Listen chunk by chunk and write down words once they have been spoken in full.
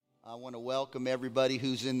I want to welcome everybody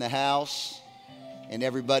who's in the house and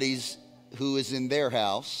everybody's who is in their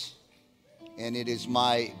house. And it is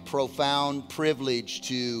my profound privilege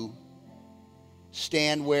to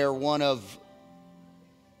stand where one of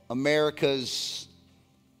America's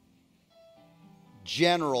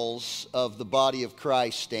generals of the body of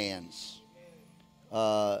Christ stands.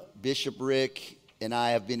 Bishop Rick and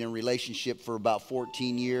I have been in relationship for about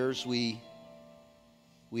 14 years. We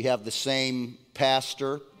have the same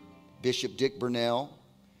pastor, Bishop Dick Burnell,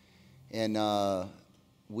 and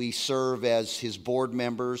we serve as his board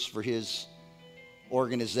members for his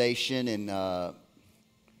organization. And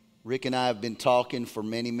Rick and I have been talking for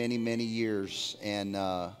many years. And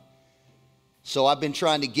so I've been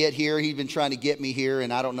trying to get here. He's been trying to get me here,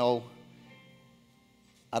 and I don't know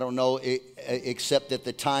except that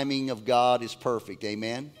the timing of God is perfect.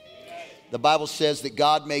 Amen. The Bible says that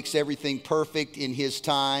God makes everything perfect in His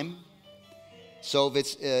time. So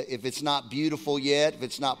if it's not beautiful yet, if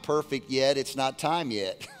it's not perfect yet, it's not time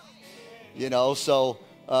yet. So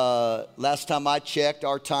last time I checked,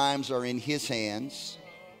 our times are in His hands.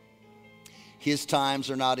 His times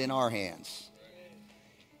are not in our hands.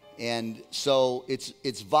 And so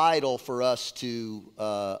it's vital for us to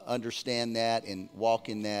understand that and walk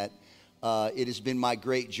in that. It has been my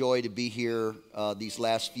great joy to be here these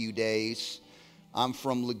last few days. I'm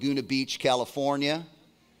from Laguna Beach, California.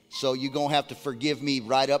 So you're going to have to forgive me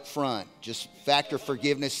right up front. Just factor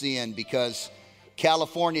forgiveness in, because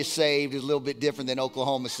California saved is a little bit different than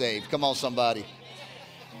Oklahoma saved. Come on, somebody.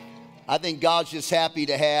 I think God's just happy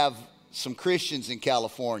to have some Christians in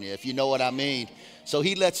California, if you know what I mean. So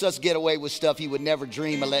He lets us get away with stuff He would never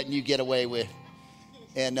dream of letting you get away with.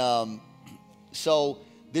 And so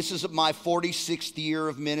this is my 46th year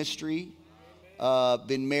of ministry.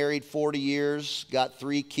 Been married 40 years, got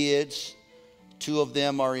 3 kids. 2 of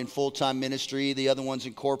them are in full-time ministry. The other one's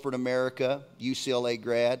in corporate America, UCLA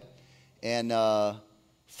grad. And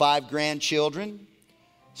 5 grandchildren.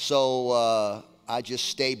 So I just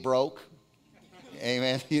stay broke.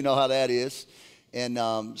 Amen. You know how that is. And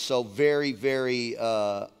so very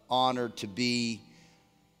honored to be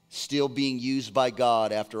still being used by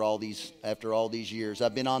God after all these years.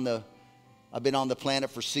 I've been on the planet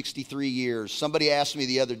for 63 years. Somebody asked me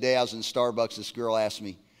the other day, I was in Starbucks, this girl asked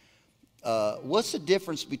me, what's the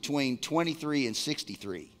difference between 23 and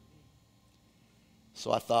 63?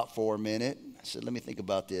 So I thought for a minute. I said, let me think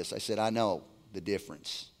about this. I said, I know the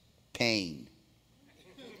difference. Pain.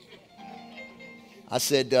 I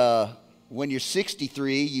said, when you're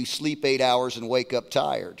 63, you sleep 8 hours and wake up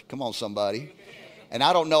tired. Come on, somebody. And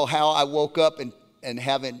I don't know how I woke up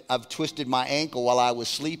I've twisted my ankle while I was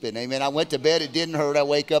sleeping. Amen. I went to bed, it didn't hurt. I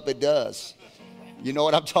wake up, it does. You know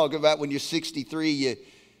what I'm talking about? When you're 63,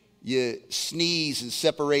 you sneeze and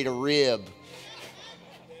separate a rib.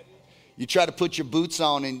 You try to put your boots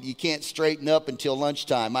on and you can't straighten up until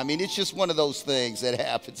lunchtime. I mean, it's just one of those things that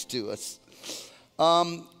happens to us.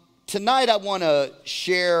 Tonight I want to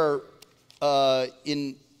share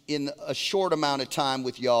in a short amount of time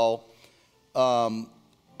with y'all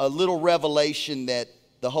a little revelation that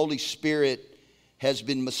the Holy Spirit has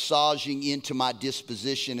been massaging into my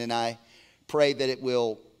disposition, and I pray that it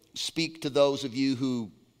will speak to those of you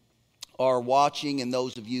who are watching and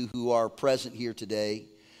those of you who are present here today.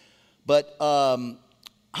 But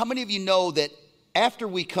how many of you know that after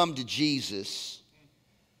we come to Jesus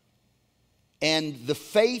and the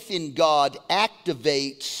faith in God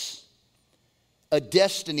activates a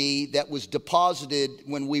destiny that was deposited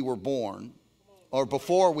when we were born or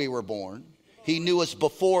before we were born? He knew us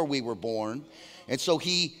before we were born. And so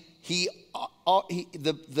the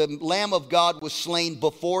Lamb of God was slain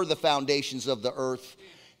before the foundations of the earth.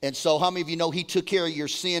 And so how many of you know He took care of your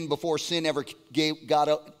sin before sin ever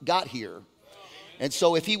got here? And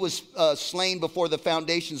so if He was slain before the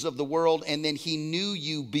foundations of the world, and then He knew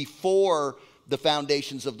you before the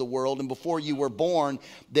foundations of the world and before you were born,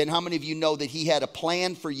 then how many of you know that He had a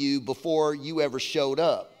plan for you before you ever showed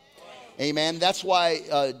up? Amen. That's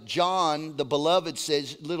why John, the beloved,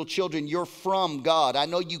 says, little children, you're from God. I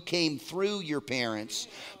know you came through your parents,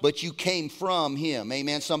 but you came from Him.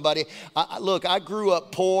 Amen, somebody. Look, I grew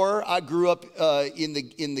up poor. I grew up in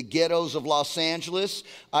the ghettos of Los Angeles.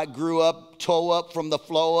 I grew up toe up from the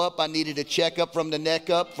flow up. I needed a checkup from the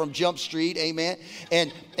neck up from Jump Street. Amen.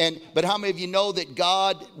 But how many of you know that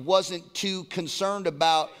God wasn't too concerned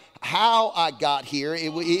about how I got here.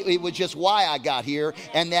 It was just why I got here,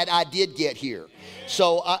 and that I did get here.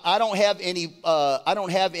 So I don't have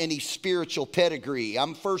any spiritual pedigree.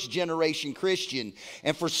 I'm first generation Christian,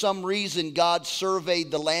 and for some reason God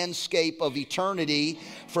surveyed the landscape of eternity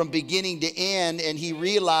from beginning to end, and he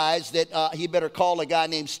realized that he better call a guy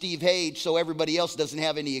named Steve Hage so everybody else doesn't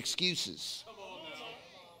have any excuses.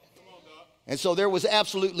 And so there was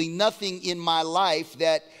absolutely nothing in my life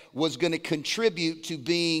that was going to contribute to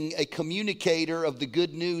being a communicator of the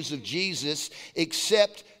good news of Jesus,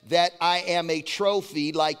 except that I am a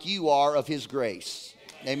trophy like you are of his grace.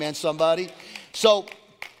 Amen, somebody? So,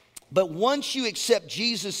 but once you accept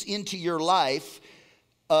Jesus into your life,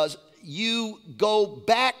 you go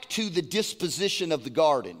back to the disposition of the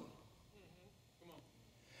garden.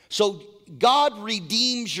 So God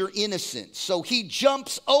redeems your innocence. So he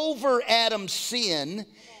jumps over Adam's sin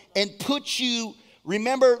and puts you,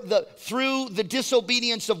 remember, through the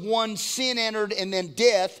disobedience of one, sin entered and then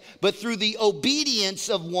death, but through the obedience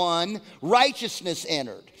of one, righteousness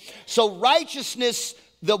entered. So righteousness,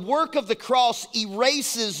 the work of the cross,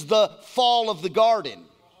 erases the fall of the garden.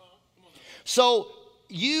 So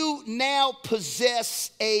you now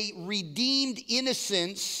possess a redeemed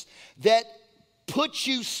innocence that puts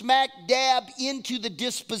you smack dab into the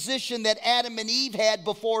disposition that Adam and Eve had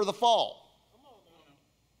before the fall.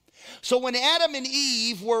 So when Adam and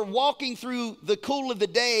Eve were walking through the cool of the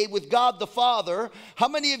day with God the Father, how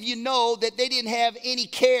many of you know that they didn't have any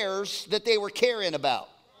cares that they were caring about?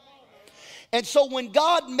 And so when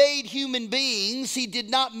God made human beings, he did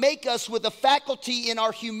not make us with a faculty in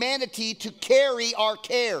our humanity to carry our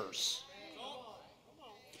cares.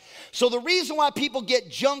 So the reason why people get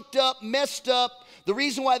junked up, messed up, the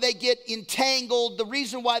reason why they get entangled, the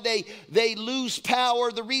reason why they lose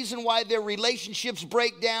power, the reason why their relationships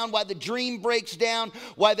break down, why the dream breaks down,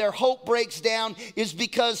 why their hope breaks down is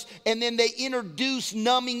because, and then they introduce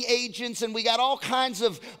numbing agents, and we got all kinds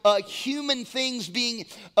of human things being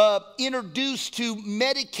introduced to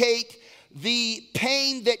medicate the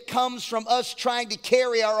pain that comes from us trying to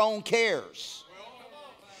carry our own cares.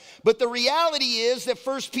 But the reality is that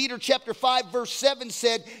 1 Peter chapter 5 verse 7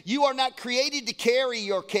 said, you are not created to carry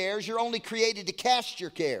your cares, you're only created to cast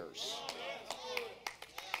your cares.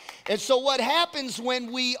 And so what happens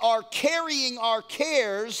when we are carrying our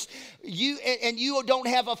cares, you don't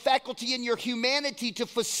have a faculty in your humanity to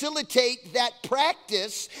facilitate that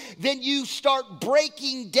practice, then you start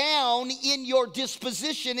breaking down in your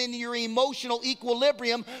disposition, in your emotional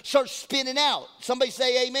equilibrium, start spinning out. Somebody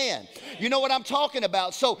say amen. You know what I'm talking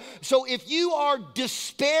about. So if you are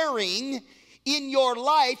despairing in your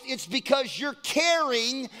life, it's because you're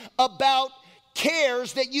caring about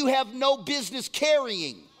cares that you have no business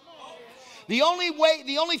carrying. The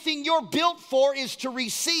only thing you're built for is to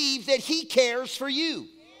receive that he cares for you.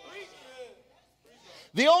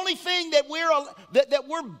 The only thing that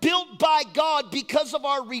we're built by God because of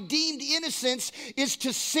our redeemed innocence is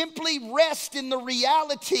to simply rest in the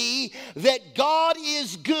reality that God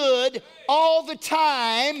is good all the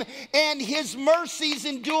time and his mercies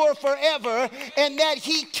endure forever and that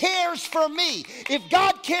he cares for me. If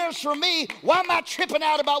God cares for me, why am I tripping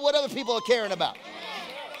out about what other people are caring about?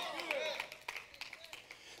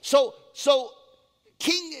 So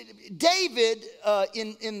King David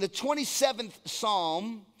in the 27th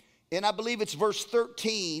Psalm, and I believe it's verse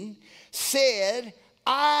 13, said,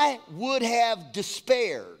 I would have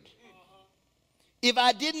despaired if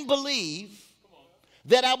I didn't believe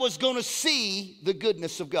that I was going to see the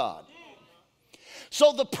goodness of God.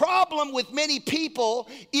 So the problem with many people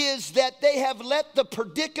is that they have let the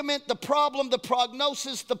predicament, the problem, the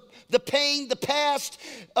prognosis, the pain, the past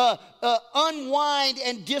unwind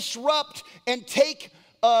and disrupt and take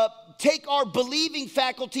our believing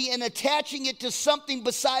faculty and attaching it to something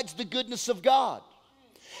besides the goodness of God.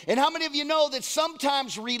 And how many of you know that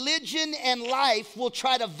sometimes religion and life will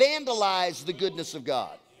try to vandalize the goodness of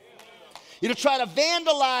God? It'll try to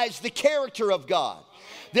vandalize the character of God.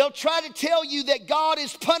 They'll try to tell you that God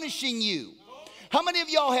is punishing you. How many of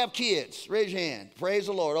y'all have kids? Raise your hand. Praise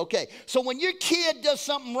the Lord. Okay. So when your kid does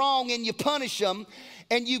something wrong and you punish them,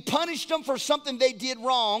 and you punish them for something they did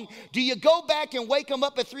wrong, do you go back and wake them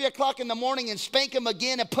up at 3 o'clock in the morning and spank them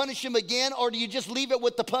again and punish them again, or do you just leave it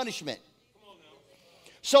with the punishment?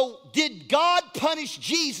 So did God punish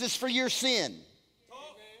Jesus for your sin?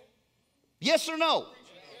 Yes or no?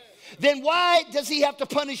 Then why does he have to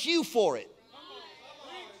punish you for it?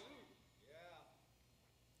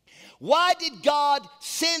 Why did God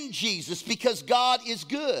send Jesus? Because God is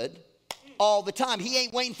good all the time. He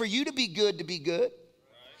ain't waiting for you to be good to be good.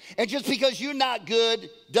 And just because you're not good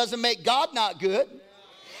doesn't make God not good.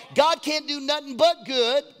 God can't do nothing but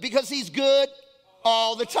good because he's good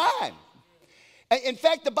all the time. In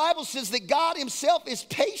fact, the Bible says that God himself is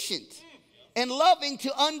patient and loving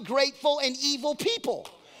to ungrateful and evil people.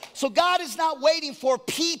 So God is not waiting for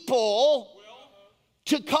people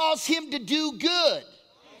to cause him to do good.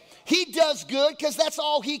 He does good because that's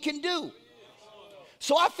all he can do.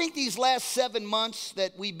 So I think these last 7 months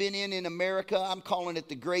that we've been in America, I'm calling it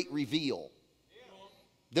the Great Reveal.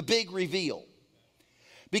 The big reveal.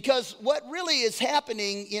 Because what really is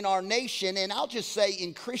happening in our nation, and I'll just say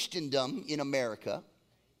in Christendom in America,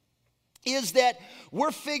 is that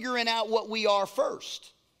we're figuring out what we are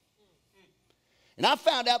first. And I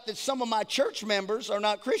found out that some of my church members are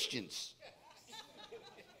not Christians.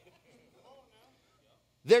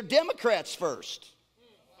 They're Democrats first.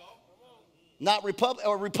 Not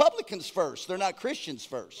Republicans first. They're not Christians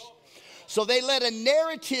first. So they let a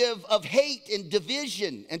narrative of hate and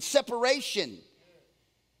division and separation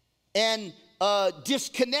and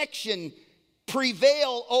disconnection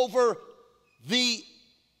prevail over the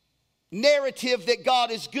narrative that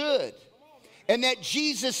God is good and that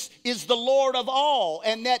Jesus is the Lord of all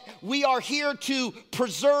and that we are here to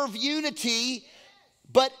preserve unity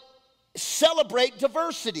but celebrate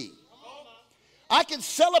diversity. I can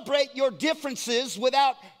celebrate your differences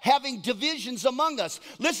without having divisions among us.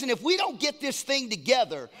 Listen, if we don't get this thing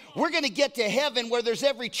together, we're going to get to heaven where there's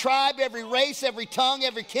every tribe, every race, every tongue,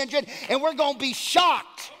 every kindred, and we're going to be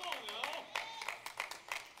shocked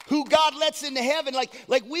who God lets into heaven.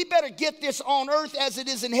 Like we better get this on earth as it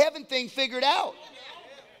is in heaven thing figured out.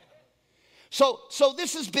 So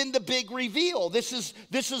this has been the big reveal. This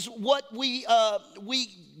is what we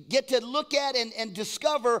get to look at and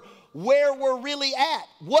discover where we're really at,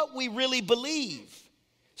 what we really believe.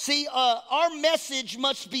 See, our message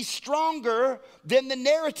must be stronger than the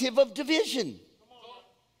narrative of division.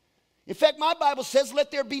 In fact, my Bible says, let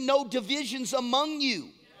there be no divisions among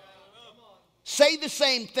you. Say the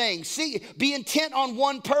same thing. See, be intent on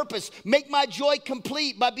one purpose. Make my joy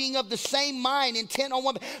complete by being of the same mind, intent on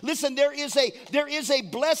one. Listen, there is a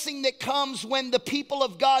blessing that comes when the people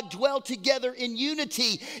of God dwell together in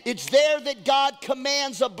unity. It's there that God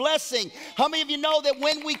commands a blessing. How many of you know that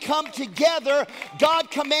when we come together,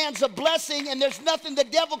 God commands a blessing and there's nothing the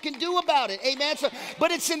devil can do about it? Amen.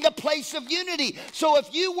 But it's in the place of unity. So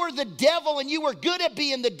if you were the devil and you were good at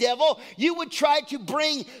being the devil, you would try to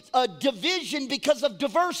bring a division because of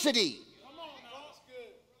diversity.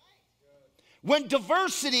 When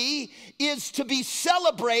diversity is to be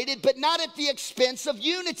celebrated, but not at the expense of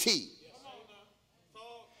unity.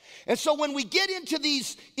 And so when we get into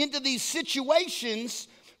these situations,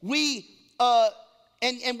 we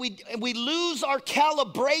lose our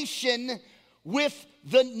calibration with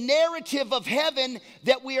the narrative of heaven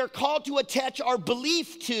that we are called to attach our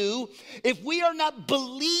belief to. If we are not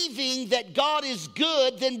believing that God is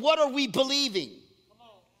good, then what are we believing?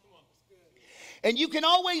 And you can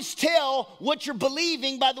always tell what you're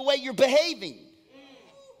believing by the way you're behaving.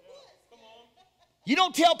 You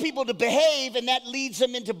don't tell people to behave and that leads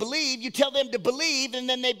them into believe. You tell them to believe and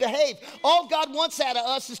then they behave. All God wants out of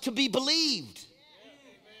us is to be believed.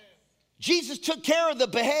 Jesus took care of the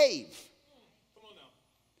behave.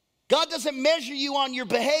 God doesn't measure you on your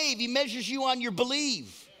behave. He measures you on your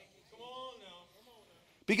believe.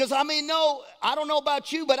 Because I don't know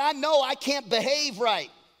about you, but I know I can't behave right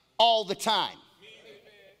all the time.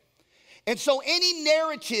 And so any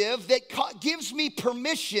narrative that gives me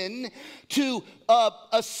permission to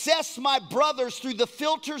assess my brothers through the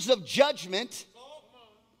filters of judgment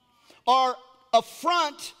are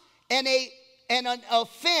affront and an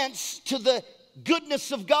offense to the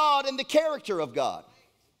goodness of God and the character of God.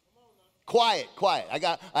 Quiet. I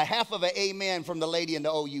got a half of an amen from the lady in the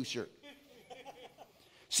OU shirt.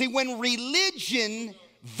 See, when religion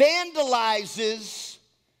vandalizes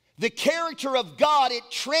the character of God, it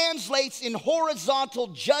translates in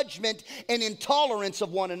horizontal judgment and intolerance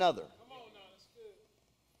of one another.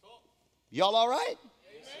 Y'all all right?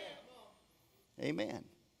 Amen.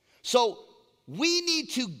 So we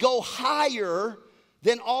need to go higher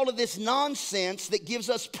than all of this nonsense that gives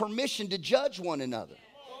us permission to judge one another.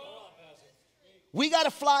 We got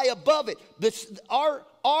to fly above it. Our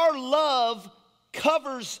love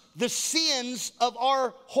covers the sins of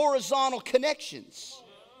our horizontal connections.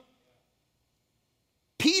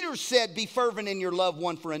 Peter said, be fervent in your love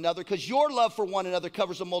one for another, because your love for one another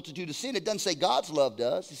covers a multitude of sin. It doesn't say God's love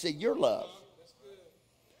does. It said your love.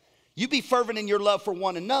 You be fervent in your love for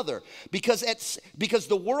one another, because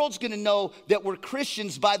the world's going to know that we're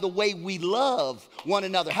Christians by the way we love one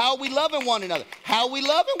another. How are we loving one another? How are we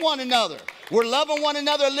loving one another? We're loving one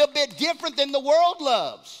another a little bit different than the world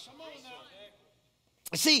loves.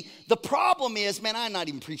 See, the problem is, man, I'm not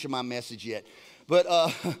even preaching my message yet. But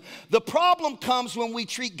the problem comes when we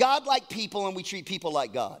treat God like people and we treat people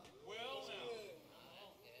like God.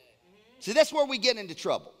 See, that's where we get into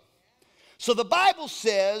trouble. So the Bible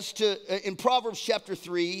says in Proverbs chapter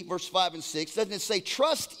 3, verse 5 and 6, doesn't it say,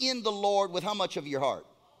 trust in the Lord with how much of your heart?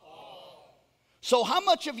 So how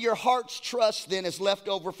much of your heart's trust then is left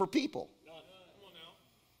over for people?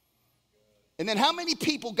 And then how many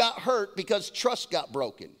people got hurt because trust got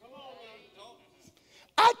broken?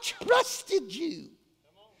 I trusted you.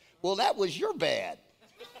 Well, that was your bad.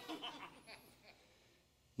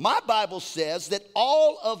 My Bible says that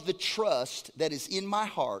all of the trust that is in my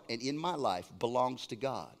heart and in my life belongs to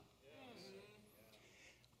God.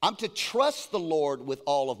 I'm to trust the Lord with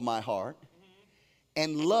all of my heart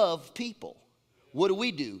and love people. What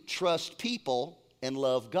do? Trust people and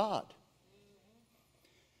love God.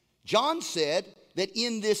 John said that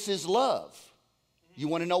in this is love. You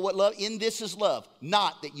want to know what love? In this is love.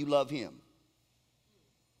 Not that you love him,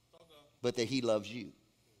 but that he loves you.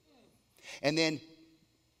 And then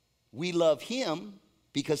we love him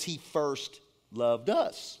because he first loved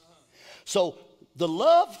us. So the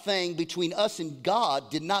love thing between us and God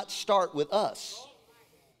did not start with us.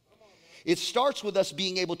 It starts with us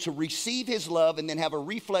being able to receive his love and then have a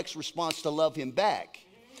reflex response to love him back.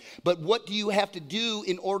 But what do you have to do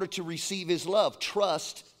in order to receive his love?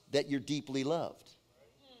 Trust that you're deeply loved.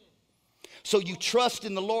 So you trust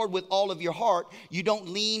in the Lord with all of your heart. You don't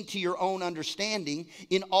lean to your own understanding.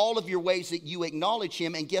 In all of your ways that you acknowledge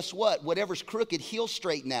him. And guess what? Whatever's crooked, he'll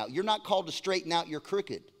straighten out. You're not called to straighten out your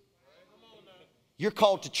crooked. You're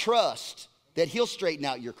called to trust that he'll straighten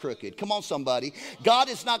out your crooked. Come on, somebody. God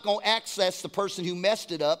is not going to access the person who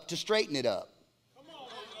messed it up to straighten it up.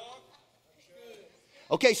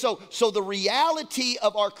 Okay, so the reality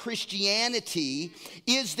of our Christianity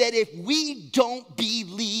is that if we don't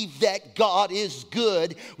believe that God is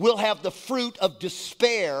good, we'll have the fruit of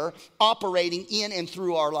despair operating in and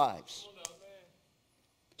through our lives.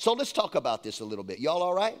 So let's talk about this a little bit. Y'all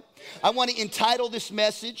all right? I want to entitle this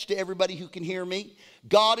message to everybody who can hear me.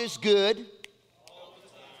 God is good.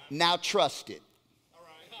 Now trust it.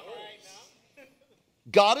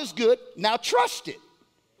 God is good. Now trust it.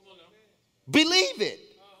 Believe it.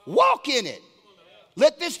 Walk in it.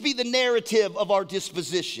 Let this be the narrative of our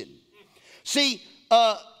disposition. See,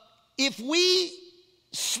 if we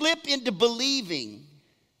slip into believing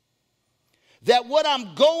that what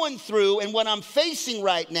I'm going through and what I'm facing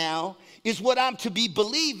right now is what I'm to be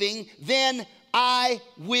believing, then I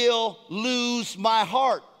will lose my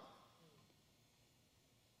heart.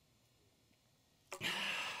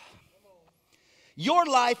 Your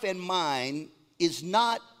life and mine is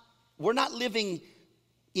not, we're not living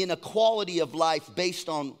in a quality of life based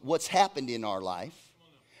on what's happened in our life.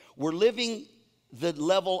 We're living the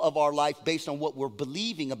level of our life based on what we're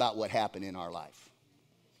believing about what happened in our life.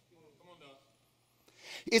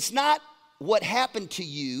 It's not what happened to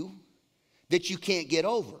you that you can't get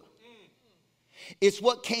over. It's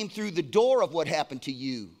what came through the door of what happened to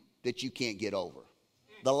you that you can't get over.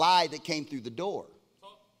 The lie that came through the door.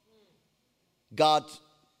 God's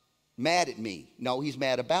mad at me. No, he's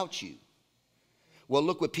mad about you. Well,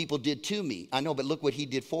 look what people did to me. I know, but look what he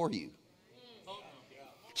did for you.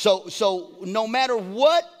 So no matter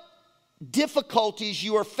what difficulties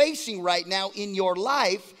you are facing right now in your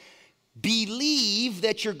life, believe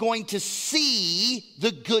that you're going to see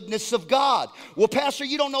the goodness of God. Well, Pastor,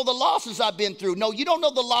 you don't know the losses I've been through. No, you don't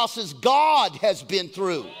know the losses God has been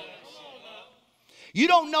through. You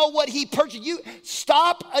don't know what he purchased. You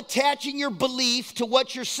stop attaching your belief to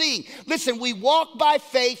what you're seeing. Listen, we walk by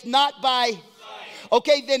faith, not by...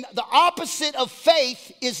 Okay, then the opposite of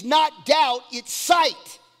faith is not doubt, it's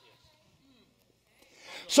sight.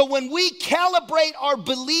 So when we calibrate our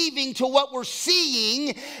believing to what we're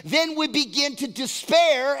seeing, then we begin to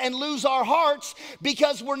despair and lose our hearts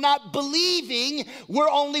because we're not believing, we're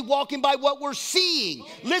only walking by what we're seeing.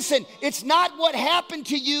 Listen, it's not what happened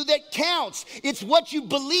to you that counts. It's what you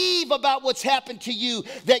believe about what's happened to you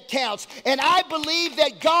that counts. And I believe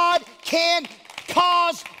that God can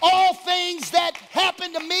cause all things that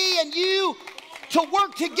happen to me and you to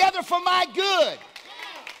work together for my good.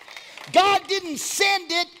 God didn't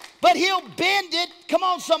send it, but he'll bend it, come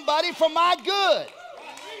on somebody, for my good.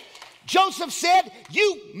 Joseph said,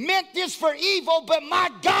 you meant this for evil, but my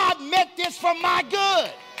God meant this for my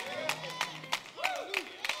good.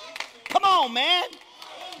 Come on, man.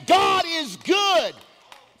 God is good.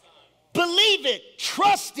 Believe it,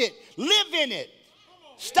 trust it, live in it.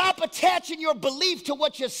 Stop attaching your belief to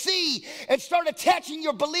what you see and start attaching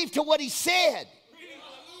your belief to what he said.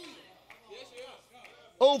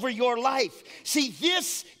 over your life. See,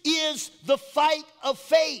 this is the fight of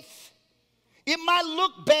faith. It might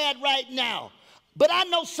look bad right now, but I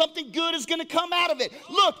know something good is going to come out of it.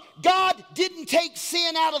 Look, God didn't take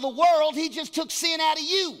sin out of the world. He just took sin out of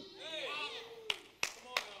you.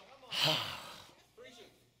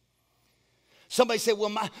 Somebody said,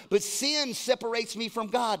 well, but sin separates me from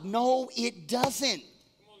God. No, it doesn't.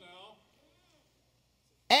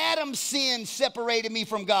 Adam's sin separated me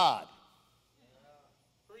from God.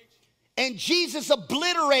 And Jesus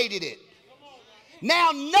obliterated it.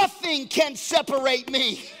 Now nothing can separate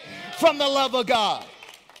me from the love of God.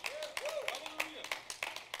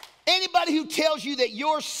 Anybody who tells you that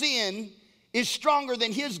your sin is stronger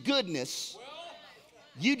than his goodness,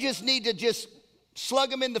 you just need to just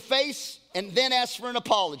slug him in the face and then ask for an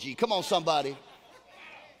apology. Come on, somebody.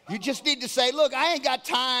 You just need to say, look, I ain't got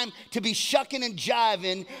time to be shucking and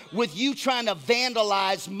jiving with you trying to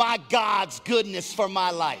vandalize my God's goodness for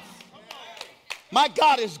my life. My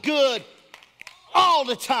God is good all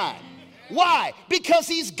the time. Why? Because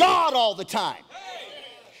he's God all the time.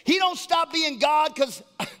 He don't stop being God because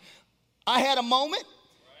I had a moment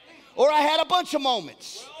or I had a bunch of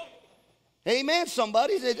moments. Amen,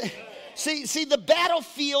 somebody. See, the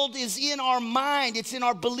battlefield is in our mind. It's in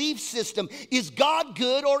our belief system. Is God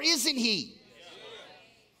good or isn't he?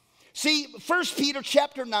 See, 1 Peter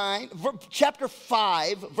chapter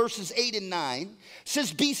 5, verses 8 and 9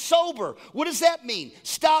 says, be sober. What does that mean?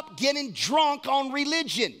 Stop getting drunk on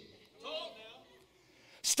religion.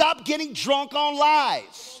 Stop getting drunk on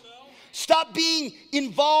lies. Stop being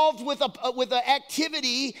involved with an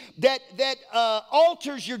activity that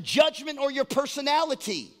alters your judgment or your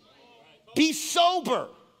personality. Be sober.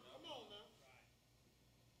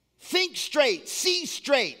 Think straight. See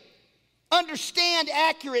straight. Understand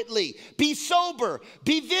accurately. Be sober.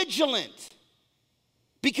 Be vigilant.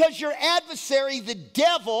 Because your adversary, the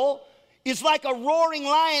devil, is like a roaring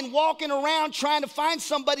lion walking around trying to find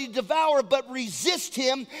somebody to devour, but resist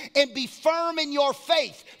him and be firm in your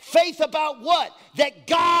faith. Faith about what? That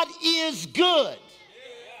God is good.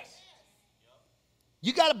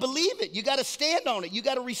 You got to believe it. You got to stand on it. You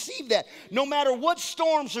got to receive that. No matter what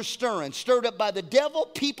storms are stirred up by the devil,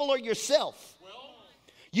 people, or yourself.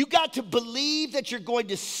 You got to believe that you're going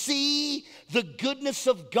to see the goodness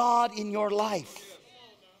of God in your life.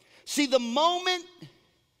 See, the moment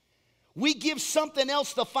we give something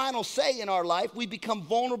else the final say in our life, we become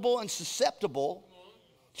vulnerable and susceptible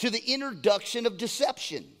to the introduction of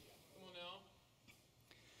deception.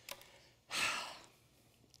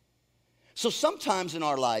 So sometimes in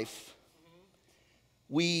our life,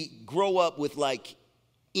 we grow up with like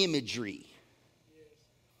imagery.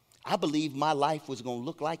 I believe my life was going to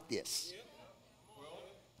look like this.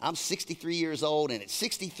 I'm 63 years old, and at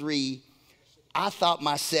 63, I thought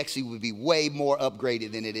my sexy would be way more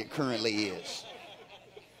upgraded than it currently is.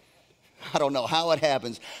 I don't know how it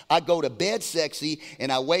happens. I go to bed sexy,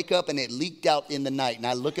 and I wake up, and it leaked out in the night. And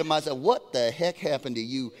I look at myself, what the heck happened to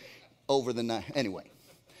you over the night? Anyway.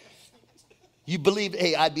 You believe,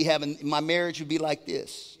 hey, my marriage would be like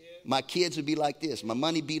this. My kids would be like this. My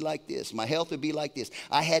money would be like this. My health would be like this.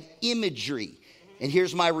 I had imagery. And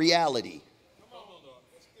here's my reality.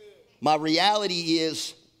 My reality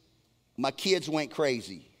is my kids went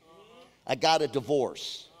crazy. I got a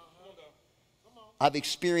divorce. I've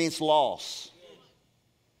experienced loss.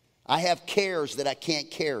 I have cares that I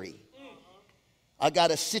can't carry. I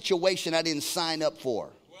got a situation I didn't sign up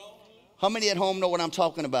for. How many at home know what I'm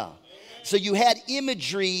talking about? So you had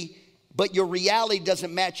imagery, but your reality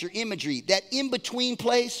doesn't match your imagery. That in-between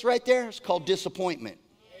place right there is called disappointment.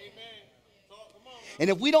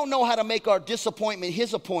 And if we don't know how to make our disappointment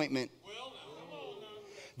his appointment,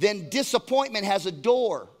 then disappointment has a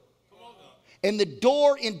door. And the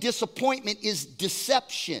door in disappointment is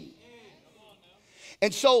deception.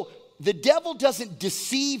 And so the devil doesn't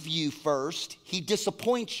deceive you first, he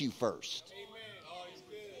disappoints you first.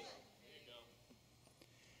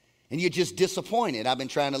 And you're just disappointed. I've been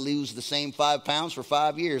trying to lose the same 5 pounds for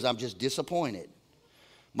 5 years. I'm just disappointed.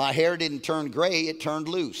 My hair didn't turn gray, it turned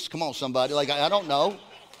loose. Come on, somebody. Like, I don't know.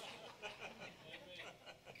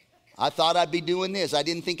 I thought I'd be doing this. I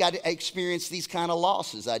didn't think I'd experience these kind of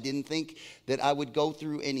losses. I didn't think that I would go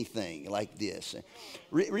through anything like this.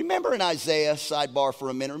 Remember in Isaiah, sidebar for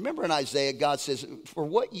a minute. Remember in Isaiah, God says, for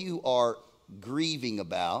what you are grieving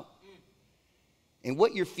about and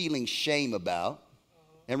what you're feeling shame about,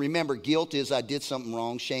 and remember, guilt is I did something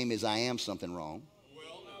wrong. Shame is I am something wrong.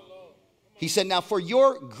 He said, now for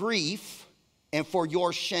your grief and for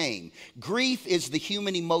your shame. Grief is the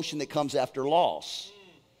human emotion that comes after loss.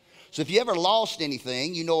 So if you ever lost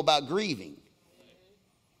anything, you know about grieving.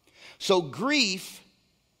 So grief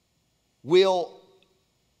will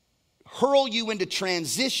hurl you into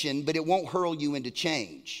transition, but it won't hurl you into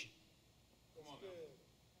change.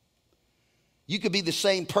 You could be the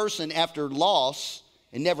same person after loss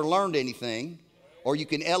and never learned anything, or you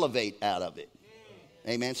can elevate out of it.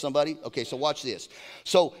 Amen, somebody? Okay, so watch this.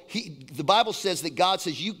 So the Bible says that God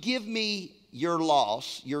says, you give me your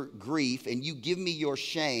loss, your grief, and you give me your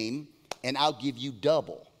shame, and I'll give you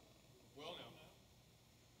double.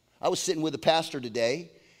 I was sitting with a pastor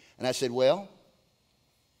today, and I said, well,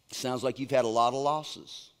 it sounds like you've had a lot of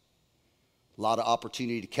losses. A lot of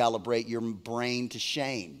opportunity to calibrate your brain to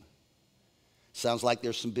shame. Sounds like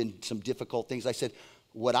there's been some difficult things. I said,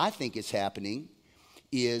 what I think is happening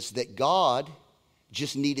is that God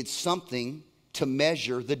just needed something to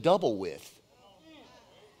measure the double with.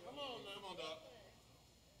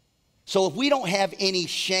 So if we don't have any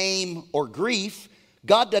shame or grief,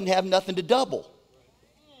 God doesn't have nothing to double.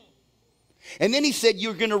 And then he said,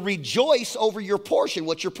 you're going to rejoice over your portion.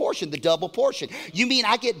 What's your portion? The double portion. You mean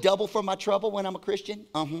I get double for my trouble when I'm a Christian?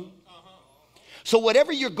 So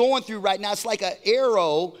whatever you're going through right now, it's like an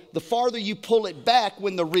arrow. The farther you pull it back,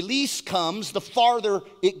 when the release comes, the farther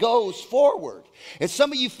it goes forward. And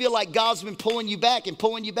some of you feel like God's been pulling you back and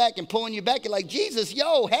pulling you back and pulling you back. You're like, Jesus,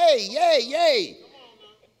 yo, hey, yay, yay.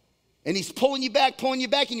 And he's pulling you back,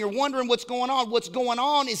 and you're wondering what's going on. What's going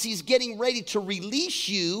on is he's getting ready to release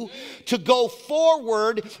you to go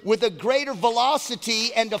forward with a greater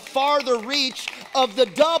velocity and a farther reach of the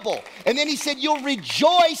double. And then he said, you'll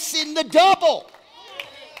rejoice in the double.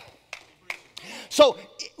 So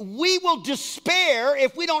we will despair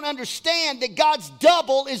if we don't understand that God's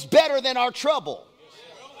double is better than our trouble.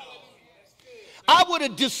 I would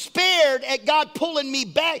have despaired at God pulling me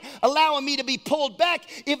back, allowing me to be pulled back,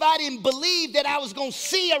 if I didn't believe that I was going to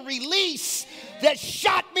see a release that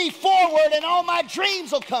shot me forward and all my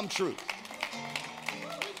dreams will come true.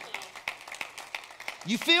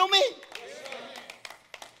 You feel me?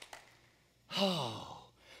 Oh.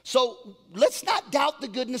 So let's not doubt the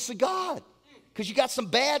goodness of God, because you got some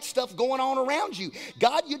bad stuff going on around you.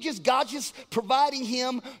 God's just providing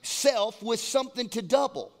himself with something to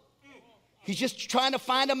double. He's just trying to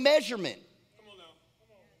find a measurement.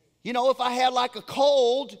 You know, if I had like a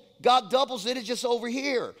cold, God doubles it, it's just over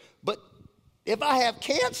here. But if I have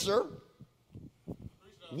cancer,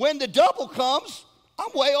 when the double comes, I'm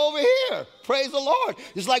way over here. Praise the Lord.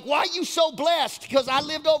 It's like, why are you so blessed? Because I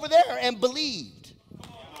lived over there and believed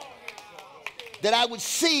that I would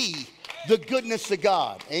see the goodness of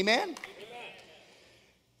God. Amen?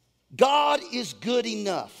 God is good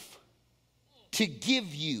enough to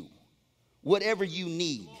give you whatever you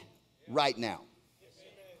need right now.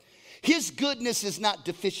 His goodness is not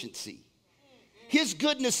deficiency. His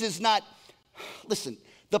goodness is not, listen,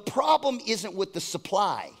 the problem isn't with the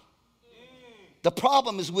supply. The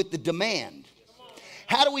problem is with the demand.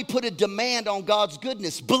 How do we put a demand on God's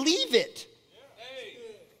goodness? Believe it.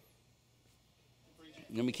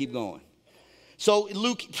 Let me keep going. So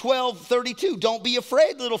Luke 12:32, don't be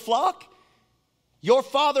afraid, little flock. Your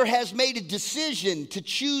Father has made a decision to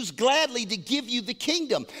choose gladly to give you the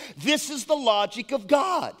kingdom. This is the logic of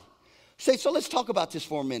God. So let's talk about this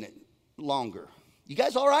for a minute longer. You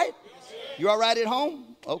guys all right? You all right at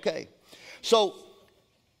home? Okay. So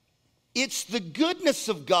it's the goodness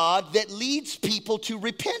of God that leads people to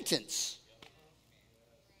repentance.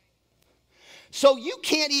 So you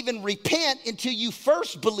can't even repent until you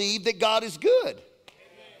first believe that God is good.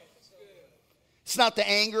 It's not the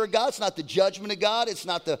anger of God. It's not the judgment of God. It's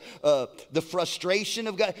not the frustration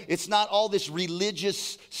of God. It's not all this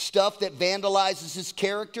religious stuff that vandalizes his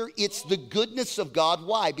character. It's the goodness of God.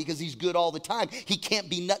 Why? Because he's good all the time. He can't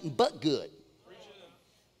be nothing but good.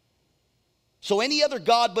 So any other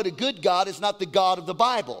God but a good God is not the God of the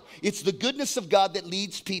Bible. It's the goodness of God that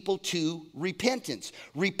leads people to repentance.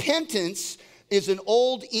 Repentance is an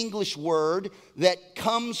old English word that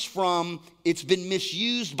comes from, it's been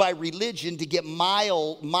misused by religion to get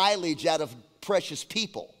mileage out of precious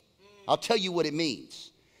people. I'll tell you what it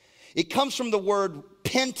means. It comes from the word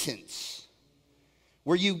penance,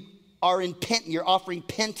 where you are you're offering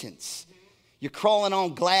penance. You're crawling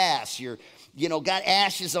on glass. You're, got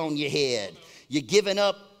ashes on your head. You're giving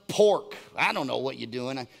up pork. I don't know what you're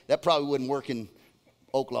doing. That probably wouldn't work in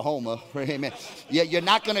Oklahoma. Amen. You're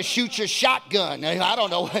not going to shoot your shotgun. I don't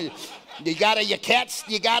know. You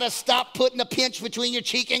gotta stop putting a pinch between your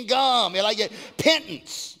cheek and gum. You're like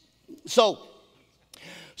penance. So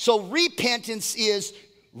repentance is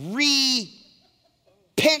repentance.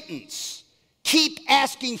 Keep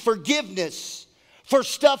asking forgiveness for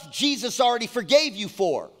stuff Jesus already forgave you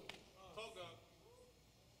for.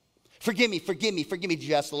 Forgive me, forgive me, forgive me. Did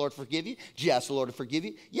you ask the Lord to forgive you? Did you ask the Lord to forgive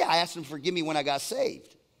you? Yeah, I asked him to forgive me when I got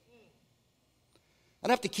saved. I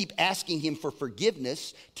don't have to keep asking him for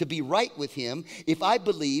forgiveness to be right with him if I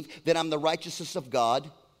believe that I'm the righteousness of God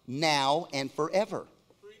now and forever.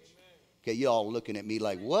 Okay, you all looking at me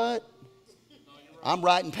like, what? I'm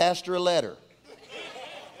writing Pastor a letter.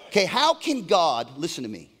 Okay, how can God, listen to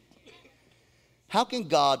me, how can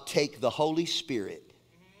God take the Holy Spirit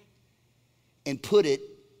and put it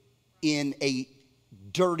in a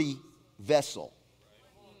dirty vessel?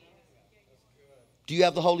 Do you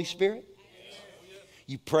have the Holy Spirit?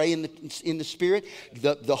 You pray in the Spirit.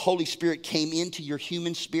 The Holy Spirit came into your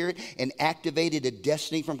human spirit and activated a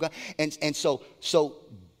destiny from God. And so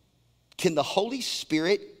can the Holy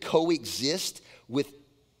Spirit coexist with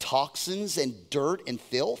toxins and dirt and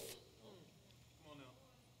filth?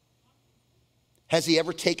 Has he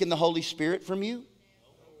ever taken the Holy Spirit from you?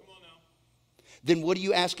 Then what are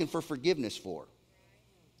you asking for forgiveness for?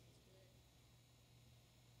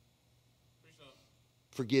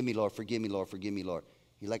 Forgive me, Lord, forgive me, Lord, forgive me, Lord.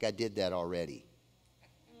 You're like, I did that already.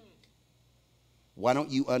 Why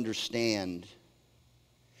don't you understand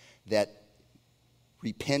that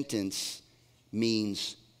repentance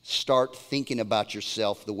means start thinking about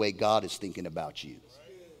yourself the way God is thinking about you?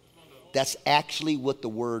 That's actually what the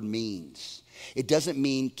word means. It doesn't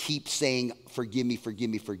mean keep saying, forgive me,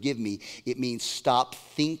 forgive me, forgive me. It means stop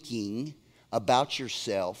thinking about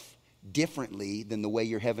yourself differently than the way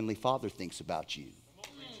your Heavenly Father thinks about you.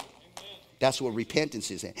 That's what repentance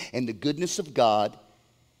is. And the goodness of God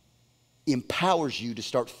empowers you to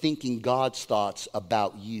start thinking God's thoughts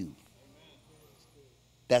about you.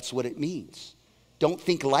 That's what it means. Don't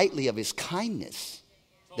think lightly of his kindness,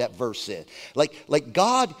 that verse said. Like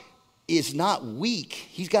God is not weak.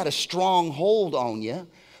 He's got a strong hold on you,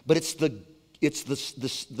 but it's the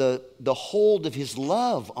hold of his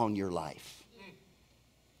love on your life.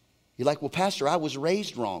 You're like, well, Pastor, I was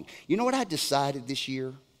raised wrong. You know what I decided this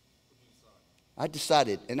year? I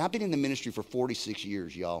decided, and I've been in the ministry for 46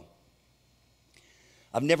 years, y'all.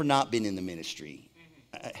 I've never not been in the ministry.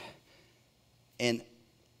 And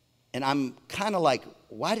I'm kind of like,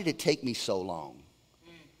 why did it take me so long?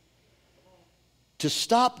 To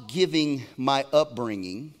stop giving my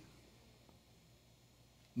upbringing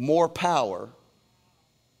more power.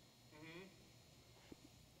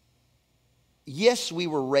 Yes, we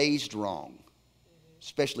were raised wrong,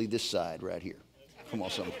 especially this side right here. Come on,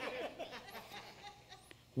 somebody.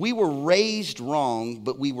 We were raised wrong,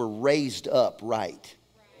 but we were raised up right.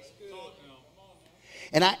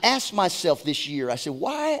 And I asked myself this year, I said,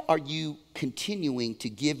 why are you continuing to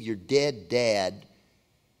give your dead dad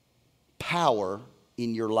power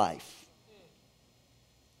in your life?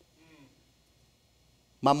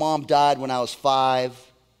 My mom died when I was 5.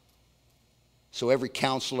 So every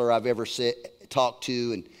counselor I've ever talked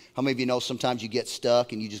to, and how many of you know sometimes you get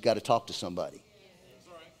stuck and you just got to talk to somebody?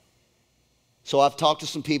 So I've talked to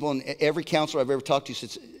some people, and every counselor I've ever talked to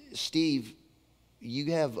says, Steve,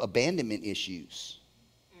 you have abandonment issues.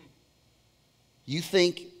 You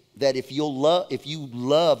think that if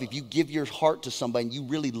you give your heart to somebody and you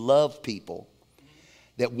really love people,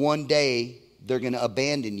 that one day they're going to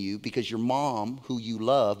abandon you because your mom, who you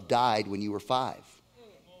love, died when you were 5.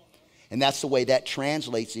 And that's the way that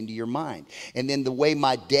translates into your mind. And then the way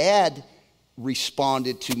my dad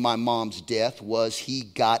responded to my mom's death was he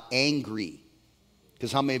got angry.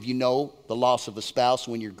 Because how many of you know the loss of a spouse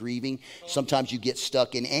when you're grieving? Sometimes you get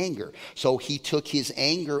stuck in anger. So he took his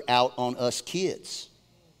anger out on us kids,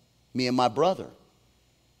 me and my brother.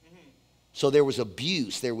 So there was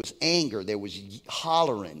abuse, there was anger, there was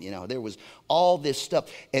hollering, there was all this stuff.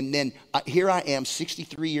 And then here I am,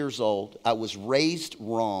 63 years old. I was raised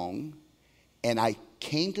wrong. And I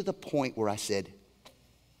came to the point where I said,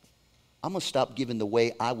 I'm going to stop giving the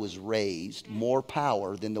way I was raised more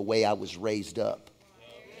power than the way I was raised up.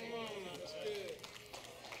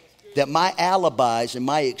 That my alibis and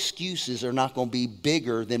my excuses are not going to be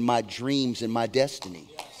bigger than my dreams and my destiny.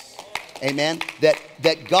 Amen.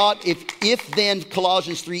 That God, if then,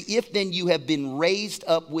 Colossians 3, if then you have been raised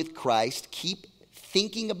up with Christ, keep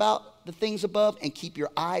thinking about the things above and keep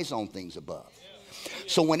your eyes on things above.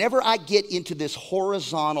 So whenever I get into this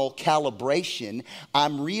horizontal calibration,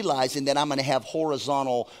 I'm realizing that I'm going to have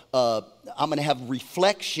I'm going to have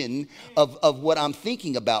reflection of what I'm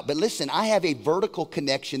thinking about. But listen, I have a vertical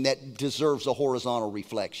connection that deserves a horizontal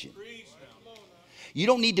reflection. You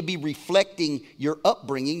don't need to be reflecting your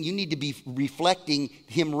upbringing. You need to be reflecting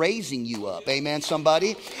him raising you up. Amen,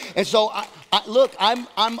 somebody? And so,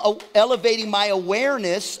 I'm elevating my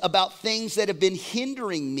awareness about things that have been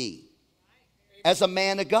hindering me as a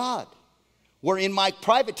man of God. Where in my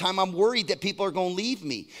private time, I'm worried that people are going to leave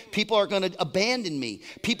me. People are going to abandon me.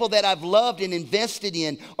 People that I've loved and invested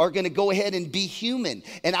in are going to go ahead and be human.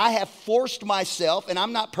 And I have forced myself, and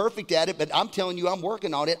I'm not perfect at it, but I'm telling you, I'm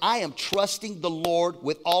working on it. I am trusting the Lord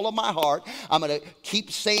with all of my heart. I'm going to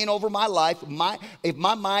keep saying over my life, if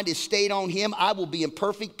my mind is stayed on Him, I will be in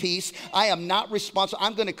perfect peace. I am not responsible.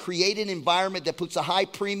 I'm going to create an environment that puts a high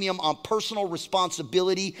premium on personal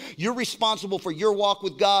responsibility. You're responsible for your walk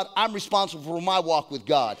with God. I'm responsible for my walk with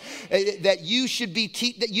God. That you should be,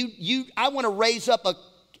 I want to raise up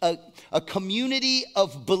a community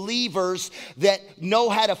of believers that know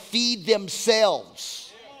how to feed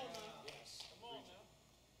themselves.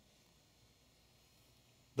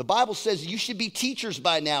 The Bible says you should be teachers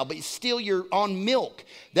by now, but still you're on milk.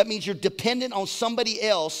 That means you're dependent on somebody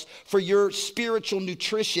else for your spiritual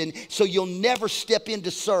nutrition, so you'll never step in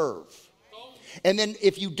to serve. And then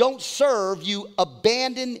if you don't serve, you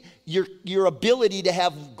abandon your ability to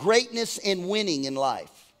have greatness and winning in life.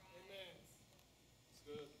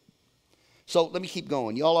 So let me keep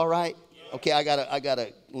going. Y'all all right? Okay, I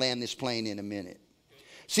gotta land this plane in a minute.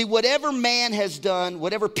 See, whatever man has done,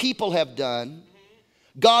 whatever people have done,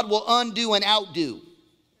 God will undo and outdo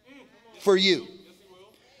for you.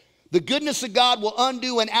 The goodness of God will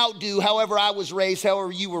undo and outdo however I was raised, however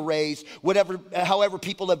you were raised, however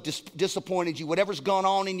people have disappointed you, whatever's gone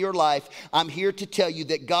on in your life. I'm here to tell you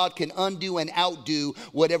that God can undo and outdo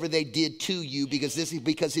whatever they did to you because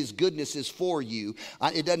His goodness is for you.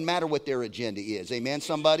 It doesn't matter what their agenda is. Amen,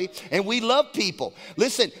 somebody? And we love people.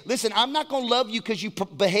 Listen, I'm not going to love you because you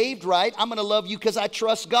behaved right. I'm going to love you because I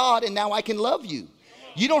trust God and now I can love you.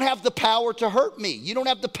 You don't have the power to hurt me. You don't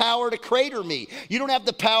have the power to crater me. You don't have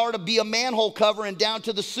the power to be a manhole cover and down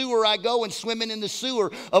to the sewer I go and swimming in the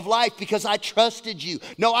sewer of life because I trusted you.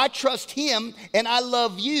 No, I trust Him and I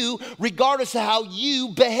love you regardless of how you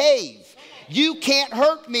behave. You can't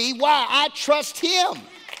hurt me. Why? I trust Him.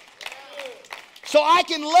 So I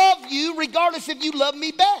can love you regardless if you love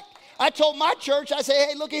me back. I told my church, I say,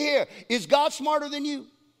 hey, look at here. Is God smarter than you?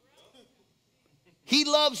 He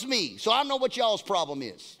loves me, so I know what y'all's problem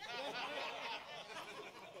is.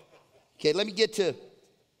 Okay, let me get to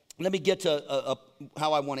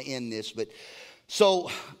how I want to end this. But so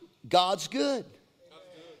God's good.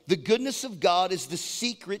 The goodness of God is the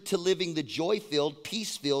secret to living the joy-filled,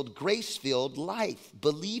 peace-filled, grace-filled life.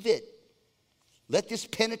 Believe it. Let this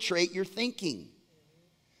penetrate your thinking.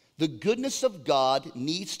 The goodness of God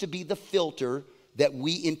needs to be the filter that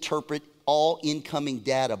we interpret all incoming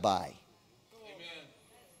data by.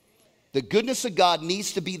 The goodness of God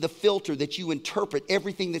needs to be the filter that you interpret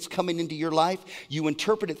everything that's coming into your life. You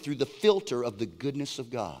interpret it through the filter of the goodness of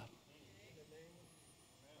God.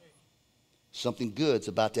 Something good's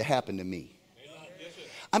about to happen to me.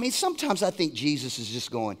 I mean, sometimes I think Jesus is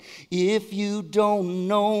just going, if you don't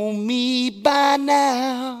know me by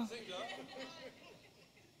now,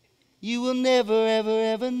 you will never, ever,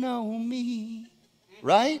 ever know me.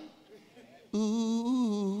 Right?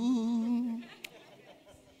 Ooh.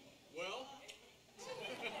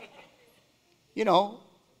 You know,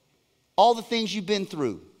 all the things you've been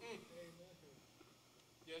through.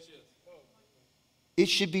 It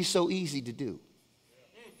should be so easy to do.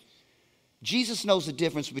 Jesus knows the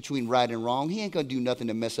difference between right and wrong. He ain't going to do nothing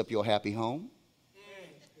to mess up your happy home.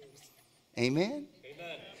 Amen?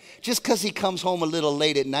 Just because He comes home a little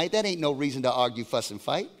late at night, that ain't no reason to argue, fuss, and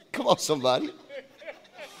fight. Come on, somebody.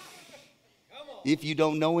 If you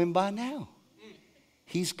don't know Him by now,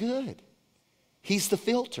 He's good. He's the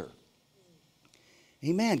filter.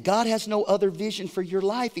 Amen. God has no other vision for your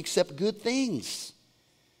life except good things.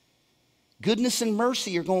 Goodness and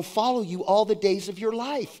mercy are going to follow you all the days of your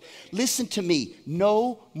life. Listen to me.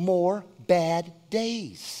 No more bad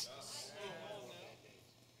days.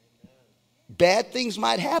 Bad things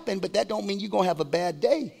might happen, but that don't mean you're going to have a bad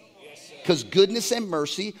day. Because goodness and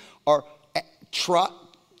mercy are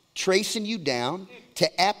tracing you down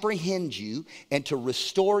to apprehend you and to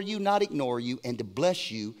restore you, not ignore you, and to bless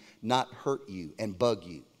you, not hurt you and bug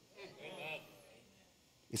you. Amen.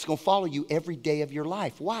 It's going to follow you every day of your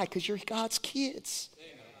life. Why? Because you're God's kids.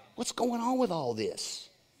 Amen. What's going on with all this?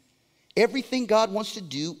 Everything God wants to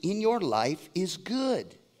do in your life is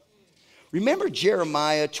good. Remember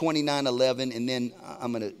Jeremiah 29:11, and then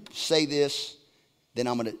I'm going to say this, then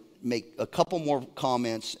I'm going to make a couple more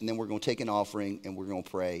comments, and then we're going to take an offering, and we're going to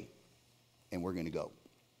pray, and we're going to go.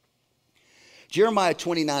 Jeremiah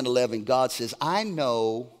 29:11, God says, I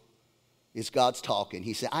know, it's God's talking.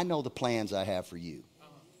 He said, I know the plans I have for you.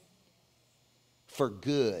 For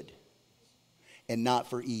good and not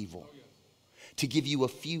for evil. To give you a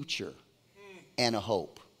future and a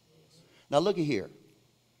hope. Now look at here.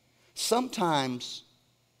 Sometimes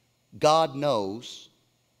God knows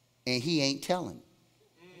and he ain't telling.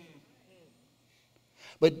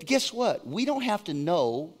 But guess what? We don't have to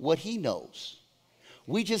know what he knows.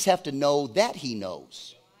 We just have to know that he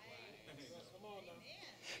knows.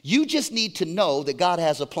 You just need to know that God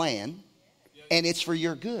has a plan and it's for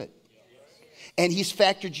your good. And he's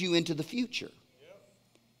factored you into the future.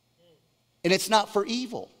 And it's not for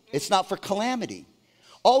evil. It's not for calamity.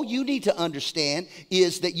 All you need to understand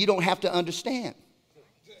is that you don't have to understand.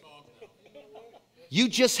 You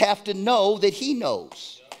just have to know that he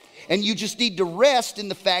knows. And you just need to rest in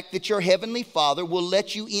the fact that your heavenly Father will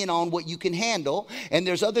let you in on what you can handle. And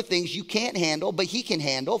there's other things you can't handle, but he can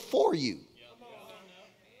handle for you.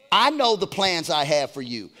 I know the plans I have for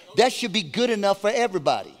you. That should be good enough for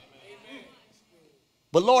everybody.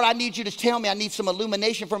 But Lord, I need you to tell me, I need some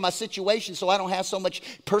illumination for my situation so I don't have so much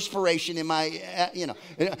perspiration in my,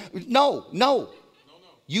 No.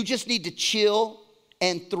 You just need to chill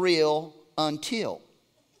and thrill until.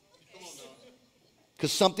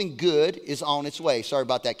 Because something good is on its way. Sorry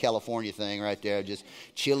about that California thing right there. Just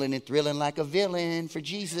chilling and thrilling like a villain for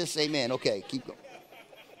Jesus. Amen. Okay, keep going.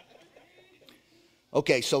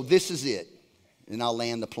 Okay, so this is it. And I'll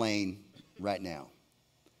land the plane right now.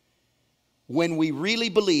 When we really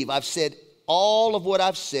believe, I've said all of what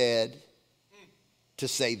I've said to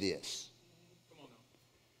say this.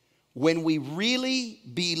 When we really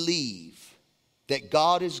believe that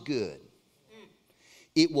God is good,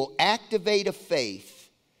 it will activate a faith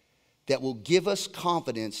that will give us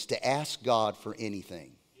confidence to ask God for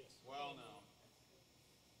anything.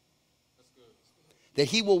 That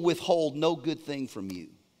he will withhold no good thing from you.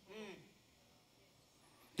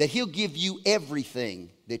 That he'll give you everything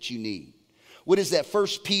that you need. What is that? 1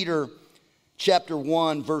 Peter chapter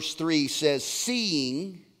 1 verse 3 says,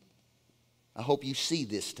 seeing, I hope you see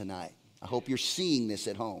this tonight. I hope you're seeing this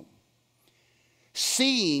at home.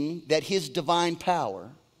 Seeing that his divine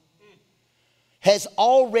power has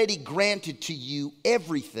already granted to you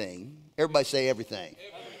everything. Everybody say everything.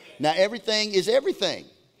 Now everything is everything.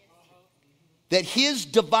 That his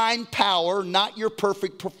divine power, not your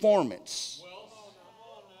perfect performance.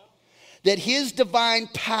 That his divine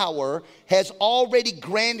power has already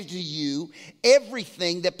granted to you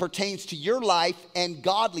everything that pertains to your life and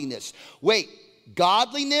godliness. Wait,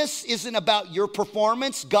 godliness isn't about your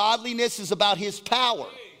performance. Godliness is about his power.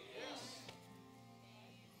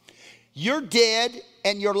 You're dead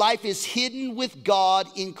and your life is hidden with God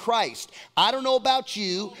in Christ. I don't know about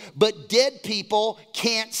you, but dead people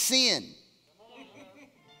can't sin.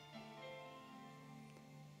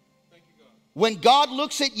 When God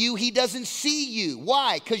looks at you, he doesn't see you.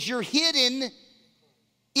 Why? Because you're hidden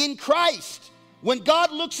in Christ. When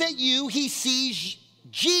God looks at you, he sees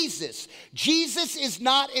Jesus. Jesus is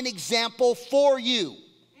not an example for you.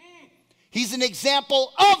 He's an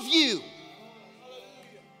example of you.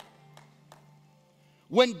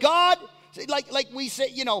 When God, like we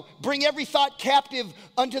say, bring every thought captive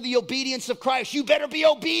unto the obedience of Christ. You better be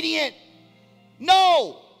obedient.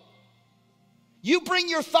 No. You bring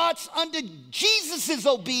your thoughts unto Jesus'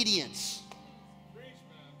 obedience.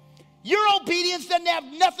 Your obedience doesn't have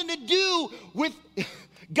nothing to do with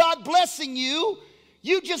God blessing you.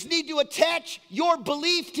 You just need to attach your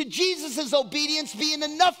belief to Jesus' obedience being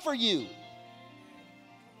enough for you.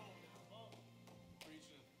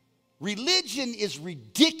 Religion is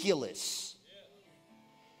ridiculous.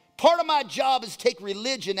 Part of my job is take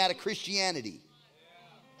religion out of Christianity.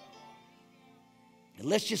 And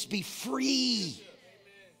let's just be free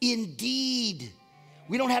indeed.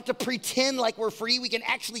 We don't have to pretend like we're free. We can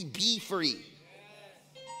actually be free.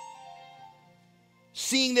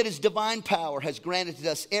 Seeing that his divine power has granted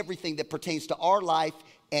us everything that pertains to our life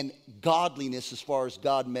and godliness as far as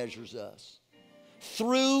God measures us.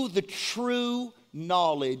 Through the true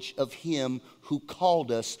knowledge of him who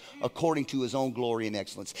called us according to his own glory and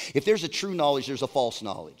excellence. If there's a true knowledge, there's a false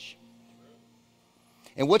knowledge.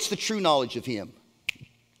 And what's the true knowledge of him?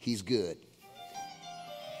 He's good.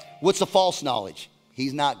 What's the false knowledge?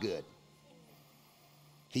 He's not good.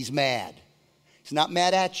 He's mad. He's not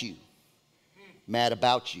mad at you. Mad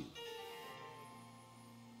about you.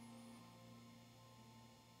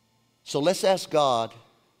 So let's ask God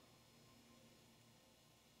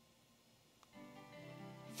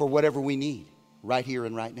for whatever we need right here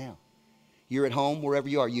and right now. You're at home, wherever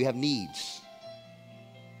you are, you have needs.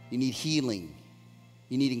 You need healing.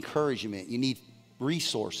 You need encouragement. You need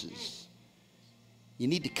resources. You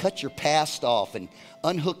need to cut your past off and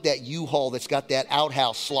unhook that U-Haul that's got that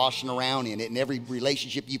outhouse sloshing around in it, and every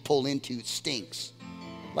relationship you pull into, it stinks.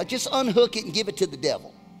 Like, just unhook it and give it to the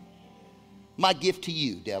devil. My gift to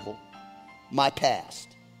you, devil. My past.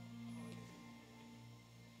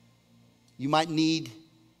 You might need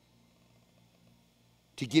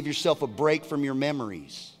to give yourself a break from your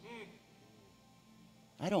memories.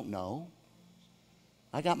 I don't know.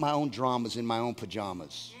 I got my own dramas in my own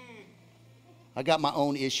pajamas. I got my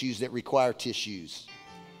own issues that require tissues.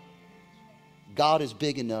 God is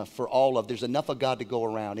big enough for all of. There's enough of God to go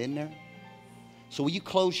around, isn't there? So will you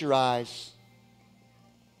close your eyes,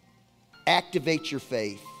 activate your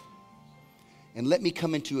faith, and let me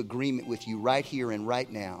come into agreement with you right here and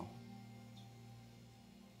right now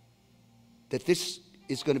that this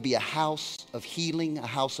is going to be a house of healing, a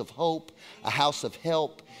house of hope, a house of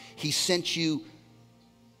help. He sent you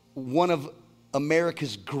one of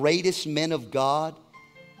America's greatest men of God.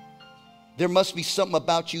 There must be something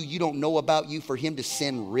about you don't know about you for him to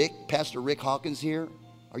send Pastor Rick Hawkins here.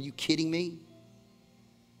 Are you kidding me?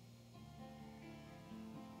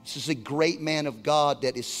 This is a great man of God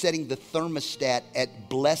that is setting the thermostat at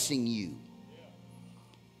blessing you.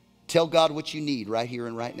 Tell God what you need right here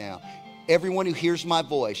and right now. Everyone who hears my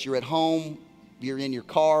voice, you're at home, you're in your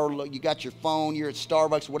car, you got your phone, you're at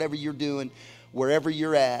Starbucks, whatever you're doing, wherever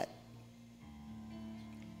you're at,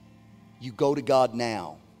 you go to God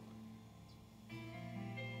now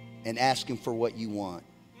and ask him for what you want.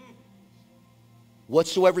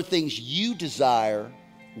 Whatsoever things you desire,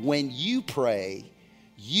 when you pray,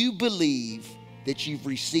 you believe that you've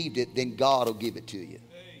received it, then God will give it to you.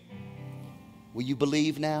 Will you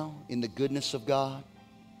believe now in the goodness of God?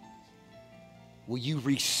 Will you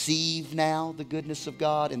receive now the goodness of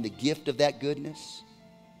God and the gift of that goodness?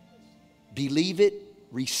 Believe it,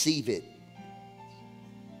 receive it.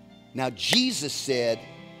 Now, Jesus said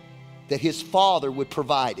that his Father would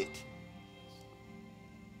provide it.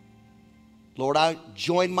 Lord, I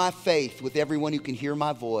join my faith with everyone who can hear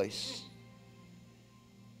my voice.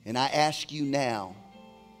 And I ask you now,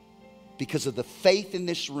 because of the faith in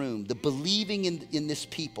this room, the believing in this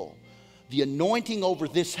people, the anointing over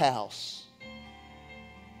this house,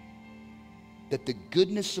 that the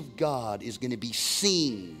goodness of God is going to be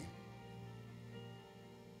seen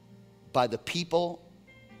by the people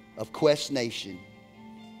of Quest Nation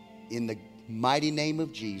in the mighty name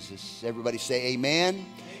of Jesus. Everybody say amen, amen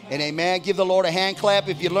and amen. Give the Lord a hand clap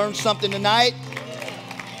if you learned something tonight.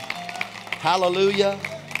 Hallelujah.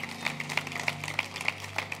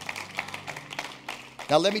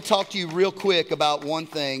 Now let me talk to you real quick about one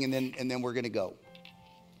thing and then we're going to go.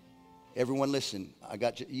 Everyone listen. I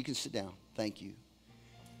got you. You can sit down. Thank you.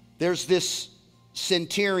 There's this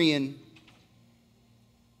centurion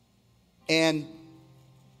and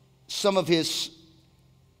some of his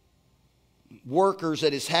workers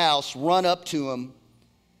at his house run up to him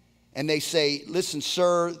and they say, listen,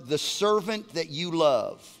 sir, the servant that you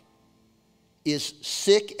love is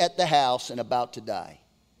sick at the house and about to die.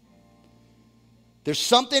 There's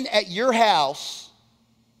something at your house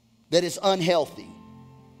that is unhealthy.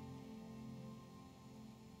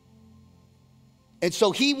 And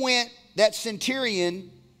so he went, that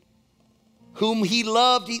centurion whom he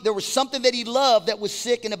loved, there was something that he loved that was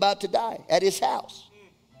sick and about to die at his house.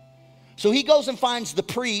 So he goes and finds the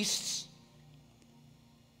priests,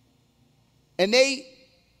 and they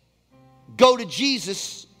go to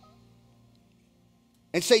Jesus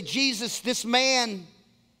and say, Jesus, this man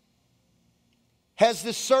has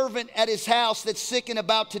this servant at his house that's sick and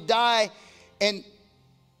about to die, and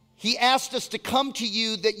he asked us to come to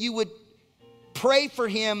you that you would pray for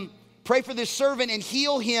him, pray for this servant and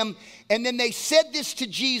heal him. And then they said this to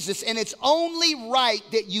Jesus, and it's only right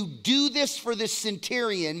that you do this for this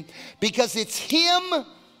centurion because it's him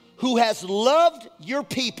who has loved your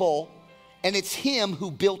people and it's him who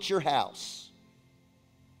built your house.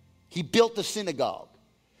 He built the synagogue.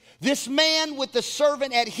 This man with the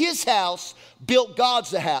servant at his house built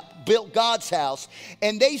God's house.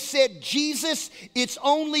 And they said, Jesus, it's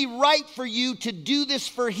only right for you to do this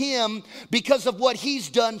for him because of what he's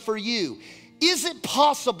done for you. Is it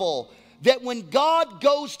possible that when God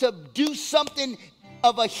goes to do something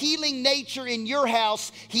of a healing nature in your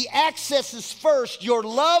house, he accesses first your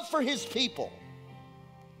love for his people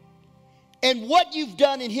and what you've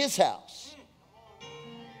done in his house?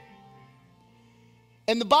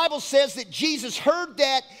 And the Bible says that Jesus heard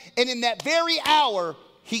that, and in that very hour,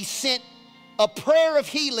 he sent a prayer of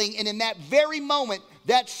healing, and in that very moment,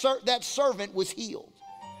 that servant was healed.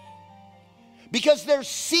 Because there's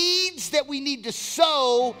seeds that we need to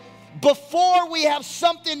sow before we have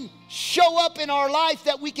something show up in our life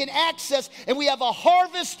that we can access, and we have a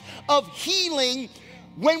harvest of healing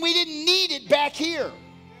when we didn't need it back here.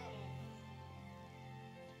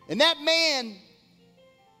 And that man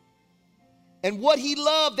and what he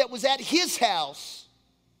loved that was at his house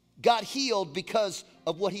got healed because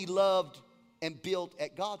of what he loved and built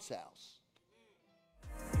at God's house.